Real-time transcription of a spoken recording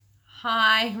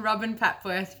Hi, Robin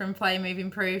Papworth from Play Move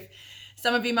Improve.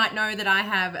 Some of you might know that I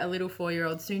have a little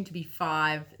 4-year-old, soon to be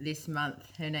 5 this month.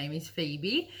 Her name is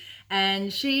Phoebe,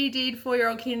 and she did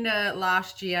 4-year-old kinder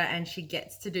last year, and she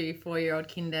gets to do 4-year-old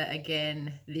kinder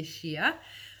again this year.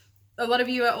 A lot of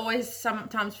you are always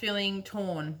sometimes feeling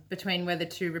torn between whether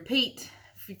to repeat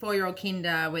 4-year-old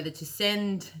kinder, whether to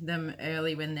send them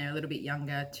early when they're a little bit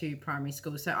younger to primary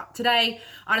school. So today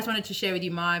I just wanted to share with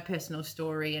you my personal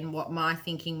story and what my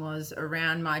thinking was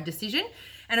around my decision.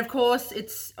 And of course,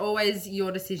 it's always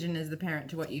your decision as the parent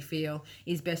to what you feel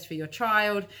is best for your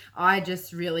child. I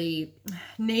just really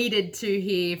needed to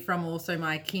hear from also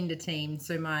my kinder team.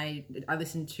 So I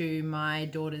listened to my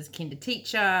daughter's kinder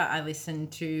teacher. I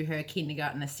listened to her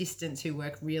kindergarten assistants who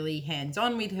work really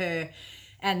hands-on with her.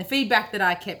 And the feedback that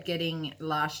I kept getting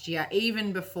last year,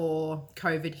 even before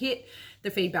COVID hit, the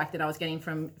feedback that I was getting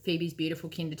from Phoebe's beautiful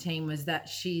kinder team was that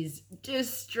she's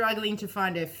just struggling to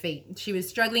find her feet. She was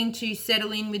struggling to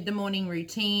settle in with the morning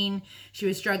routine. She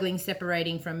was struggling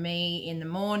separating from me in the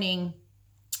morning.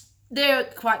 They're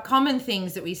quite common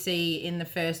things that we see in the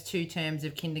first 2 terms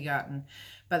of kindergarten.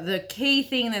 But the key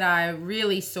thing that I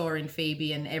really saw in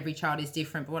Phoebe, and every child is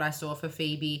different, but what I saw for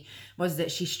Phoebe was that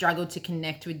she struggled to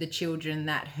connect with the children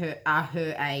that are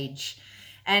her age.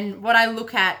 And what I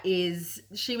look at is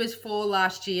she was 4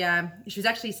 last year. She was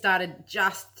actually started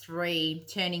just 3,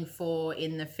 turning 4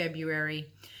 in the February.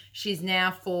 She's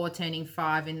now 4, turning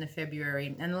 5 in the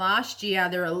February. And last year,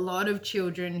 there were a lot of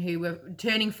children who were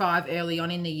turning 5 early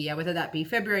on in the year, whether that be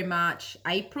February, March,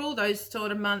 April, those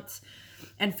sort of months.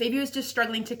 And Phoebe was just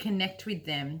struggling to connect with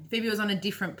them. Phoebe was on a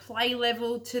different play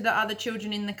level to the other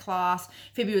children in the class.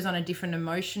 Phoebe was on a different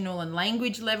emotional and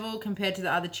language level compared to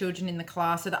the other children in the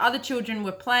class. So the other children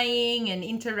were playing and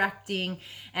interacting.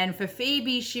 And for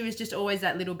Phoebe, she was just always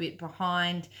that little bit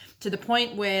behind, to the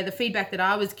point where the feedback that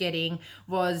I was getting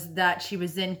was that she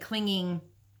was then clinging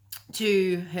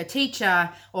to her teacher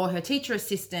or her teacher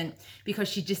assistant because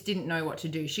she just didn't know what to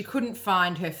do. She couldn't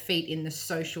find her feet in the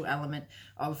social element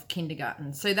of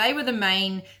kindergarten. So they were the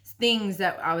main things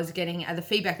that I was getting, the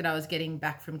feedback that I was getting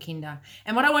back from kinder.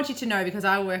 And what I want you to know, because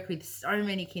I work with so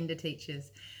many kinder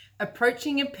teachers,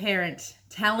 approaching a parent,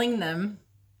 telling them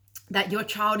that your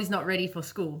child is not ready for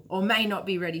school or may not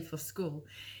be ready for school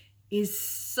is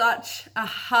such a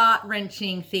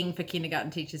heart-wrenching thing for kindergarten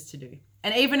teachers to do.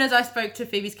 And even as I spoke to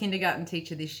Phoebe's kindergarten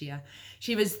teacher this year,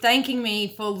 she was thanking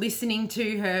me for listening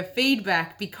to her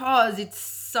feedback, because it's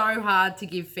so hard to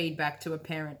give feedback to a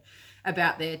parent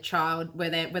about their child,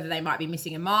 whether they might be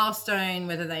missing a milestone,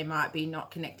 whether they might be not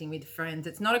connecting with friends.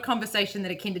 It's not a conversation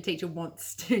that a kinder teacher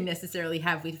wants to necessarily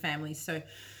have with families. So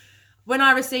when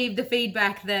I received the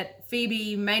feedback that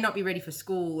Phoebe may not be ready for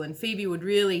school and Phoebe would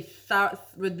really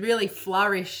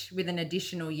flourish with an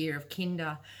additional year of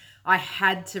kinder, I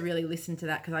had to really listen to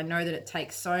that, because I know that it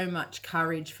takes so much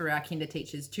courage for our kinder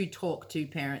teachers to talk to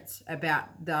parents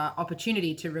about the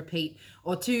opportunity to repeat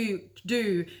or to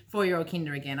do 4-year-old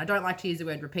kinder again. I don't like to use the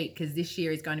word repeat, because this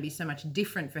year is going to be so much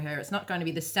different for her. It's not going to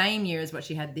be the same year as what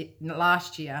she had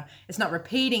last year. It's not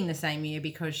repeating the same year,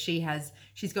 because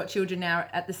she's got children now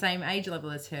at the same age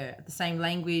level as her, at the same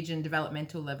language and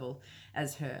developmental level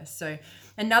as her. So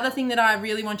another thing that I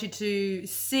really want you to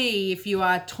see, if you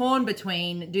are torn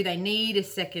between do they need a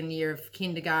second year of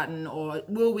kindergarten or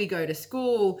will we go to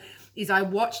school, is I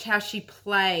watched how she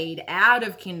played out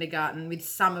of kindergarten with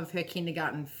some of her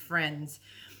kindergarten friends.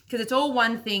 Because it's all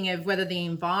one thing of whether the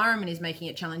environment is making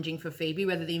it challenging for Phoebe,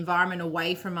 whether the environment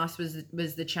away from us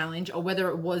was the challenge, or whether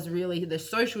it was really the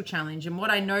social challenge. And what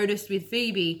I noticed with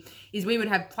Phoebe is we would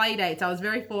have play dates. I was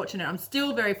very fortunate. I'm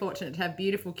still very fortunate to have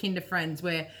beautiful kinder friends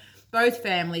where both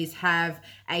families have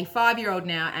a 5-year-old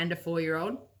now and a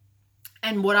 4-year-old.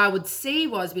 And what I would see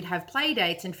was we'd have play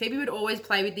dates, and Phoebe would always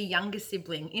play with the younger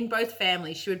sibling. In both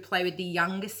families, she would play with the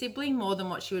younger sibling more than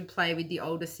what she would play with the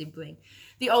older sibling.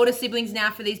 The older siblings now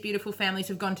for these beautiful families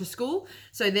have gone to school.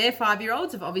 So their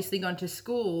 5-year-olds have obviously gone to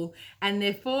school, and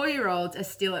their 4-year-olds are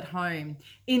still at home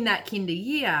in that kinder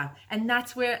year. And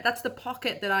that's the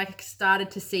pocket that I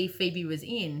started to see Phoebe was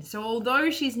in. So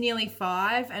although she's nearly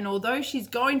 5, and although she's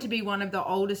going to be one of the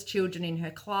oldest children in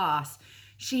her class,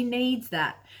 she needs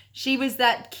that. She was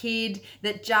that kid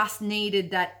that just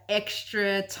needed that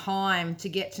extra time to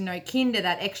get to know kinder,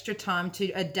 that extra time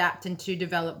to adapt and to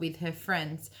develop with her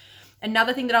friends.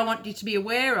 Another thing that I want you to be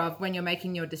aware of when you're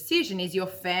making your decision is your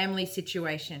family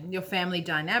situation, your family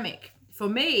dynamic. For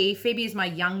me, Phoebe is my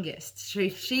youngest.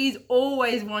 She's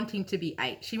always wanting to be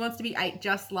 8. She wants to be 8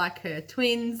 just like her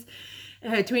twins,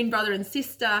 her twin brother and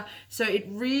sister. So it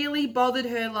really bothered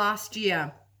her last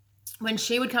year when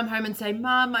she would come home and say,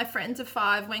 Mom, my friends are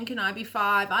 5. When can I be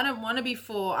 5? I don't want to be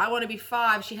 4. I want to be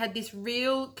 5. She had this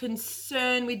real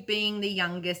concern with being the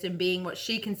youngest and being what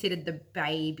she considered the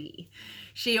baby.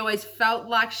 She always felt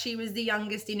like she was the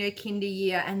youngest in her kinder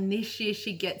year, and this year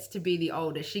she gets to be the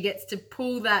oldest. She gets to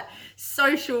pull that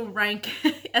social rank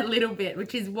a little bit,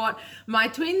 which is what my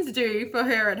twins do for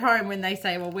her at home when they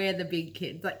say, well, we're the big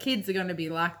kids. Like, kids are going to be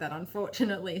like that,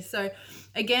 unfortunately. So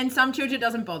again, some children it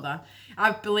doesn't bother.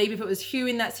 I believe if it was Hugh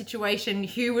in that situation,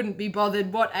 Hugh wouldn't be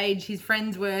bothered what age his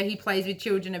friends were. He plays with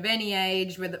children of any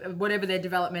age, whatever their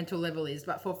developmental level is.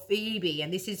 But for Phoebe,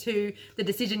 and this is who the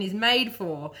decision is made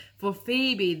for Phoebe,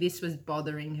 this was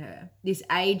bothering her. This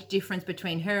age difference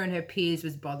between her and her peers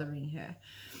was bothering her.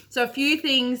 So a few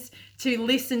things to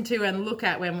listen to and look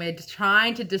at when we're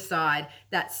trying to decide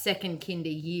that second kinder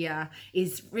year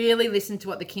is really listen to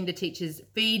what the kinder teacher's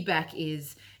feedback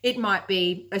is. It might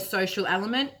be a social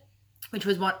element, which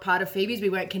was what part of Phoebe's. We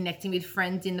weren't connecting with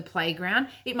friends in the playground.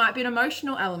 It might be an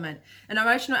emotional element. An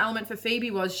emotional element for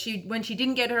Phoebe was when she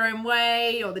didn't get her own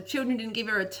way or the children didn't give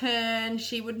her a turn,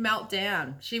 she would melt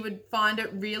down. She would find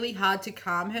it really hard to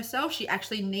calm herself. She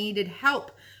actually needed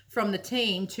help from the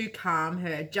team to calm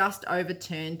her, just over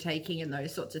turn taking and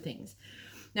those sorts of things.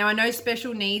 Now, I know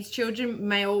special needs children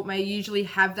may usually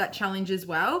have that challenge as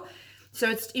well. So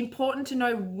it's important to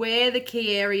know where the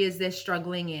key areas they're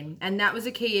struggling in. And that was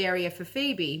a key area for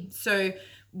Phoebe. So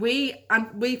we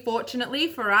fortunately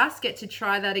for us get to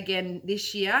try that again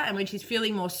this year. And when she's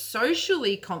feeling more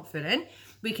socially confident,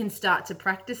 we can start to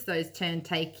practice those turn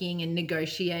taking and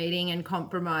negotiating and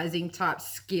compromising type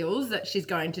skills that she's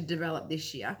going to develop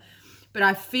this year. But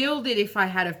I feel that if I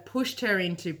had have pushed her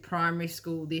into primary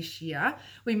school this year,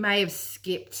 we may have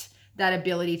skipped that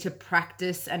ability to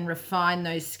practice and refine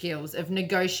those skills of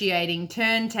negotiating,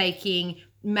 turn taking,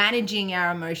 managing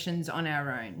our emotions on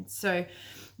our own. So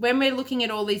when we're looking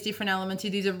at all these different elements,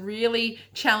 it is a really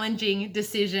challenging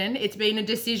decision. It's been a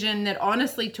decision that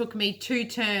honestly took me 2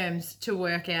 terms to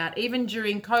work out. Even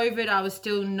during COVID, I was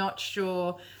still not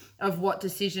sure of what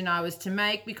decision I was to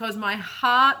make because my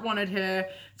heart wanted her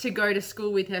to go to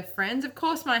school with her friends. Of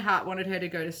course, my heart wanted her to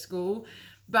go to school,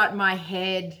 but my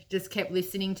head just kept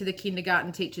listening to the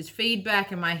kindergarten teacher's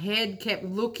feedback, and my head kept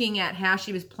looking at how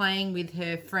she was playing with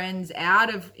her friends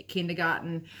out of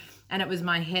kindergarten. And it was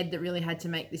my head that really had to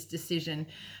make this decision.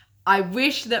 I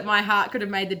wish that my heart could have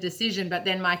made the decision, but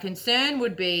then my concern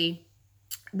would be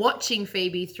watching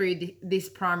Phoebe through this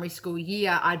primary school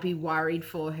year, I'd be worried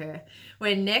for her.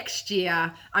 Where next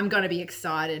year, I'm going to be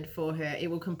excited for her. It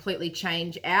will completely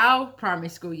change our primary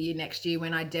school year next year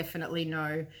when I definitely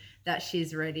know that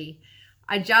she's ready.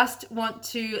 I just want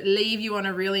to leave you on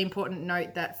a really important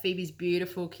note that Phoebe's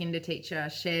beautiful kinder teacher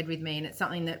shared with me, and it's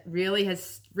something that really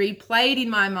has replayed in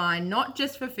my mind, not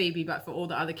just for Phoebe, but for all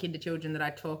the other kinder children that I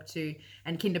talk to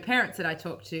and kinder parents that I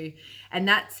talk to. And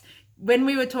that's when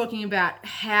we were talking about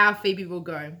how Phoebe will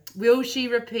go. Will she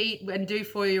repeat and do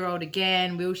 4-year-old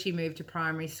again? Will she move to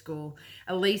primary school?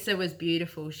 Elisa was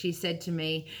beautiful. She said to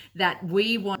me that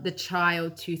we want the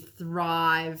child to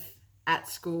thrive at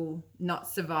school, not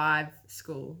survive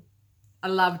school. I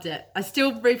loved it. I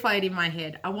still replay it in my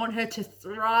head. I want her to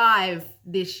thrive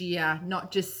this year,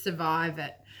 not just survive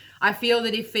it. I feel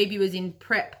that if Phoebe was in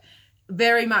prep,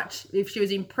 very much if she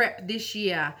was in prep this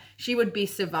year, she would be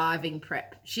surviving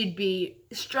prep. She'd be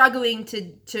struggling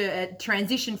to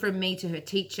transition from me to her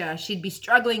teacher. She'd be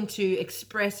struggling to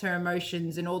express her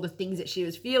emotions and all the things that she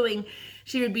was feeling.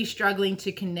 She would be struggling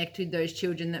to connect with those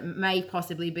children that may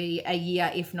possibly be a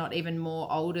year, if not even more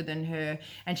older than her.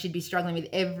 And she'd be struggling with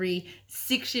every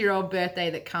 6-year-old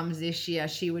birthday that comes this year.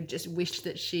 She would just wish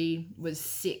that she was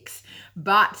 6.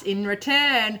 But in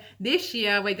return, this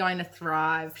year, we're going to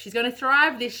thrive. She's going to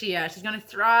thrive this year. She's going to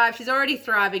thrive. She's already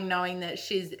thriving knowing that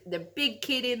she's the big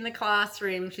kid in the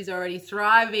classroom. She's already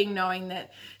thriving knowing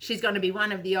that she's going to be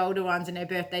one of the older ones and her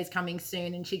birthday's coming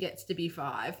soon and she gets to be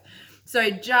 5.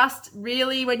 So just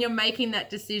really, when you're making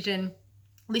that decision,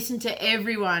 listen to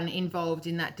everyone involved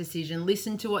in that decision.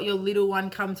 Listen to what your little one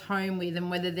comes home with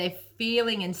and whether they're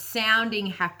feeling and sounding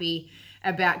happy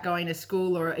about going to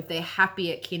school or if they're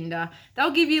happy at kinder.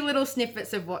 They'll give you little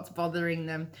snippets of what's bothering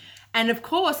them. And of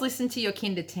course, listen to your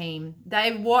kinder team.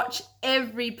 They watch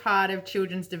every part of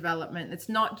children's development. It's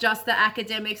not just the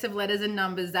academics of letters and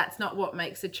numbers. That's not what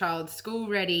makes a child school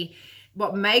ready.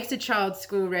 What makes a child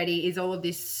school ready is all of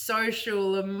this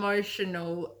social,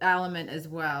 emotional element as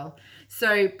well.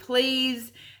 So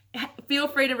please Feel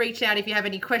free to reach out if you have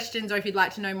any questions or if you'd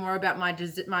like to know more about my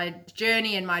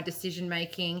journey and my decision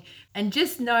making. And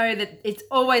just know that it's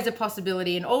always a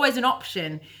possibility and always an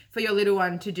option for your little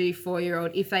one to do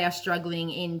 4-year-old if they are struggling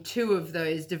in 2 of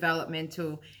those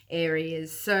developmental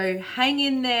areas. So hang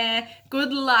in there.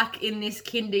 Good luck in this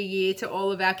kinder year to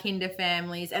all of our kinder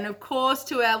families, and of course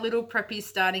to our little preppies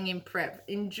starting in prep.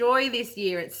 Enjoy this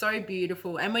year. It's so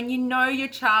beautiful. And when you know your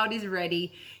child is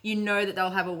ready, you know that they'll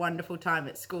have a wonderful time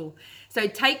at school. So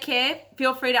take care.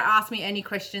 Feel free to ask me any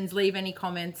questions, leave any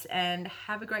comments, and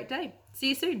have a great day. See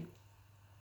you soon.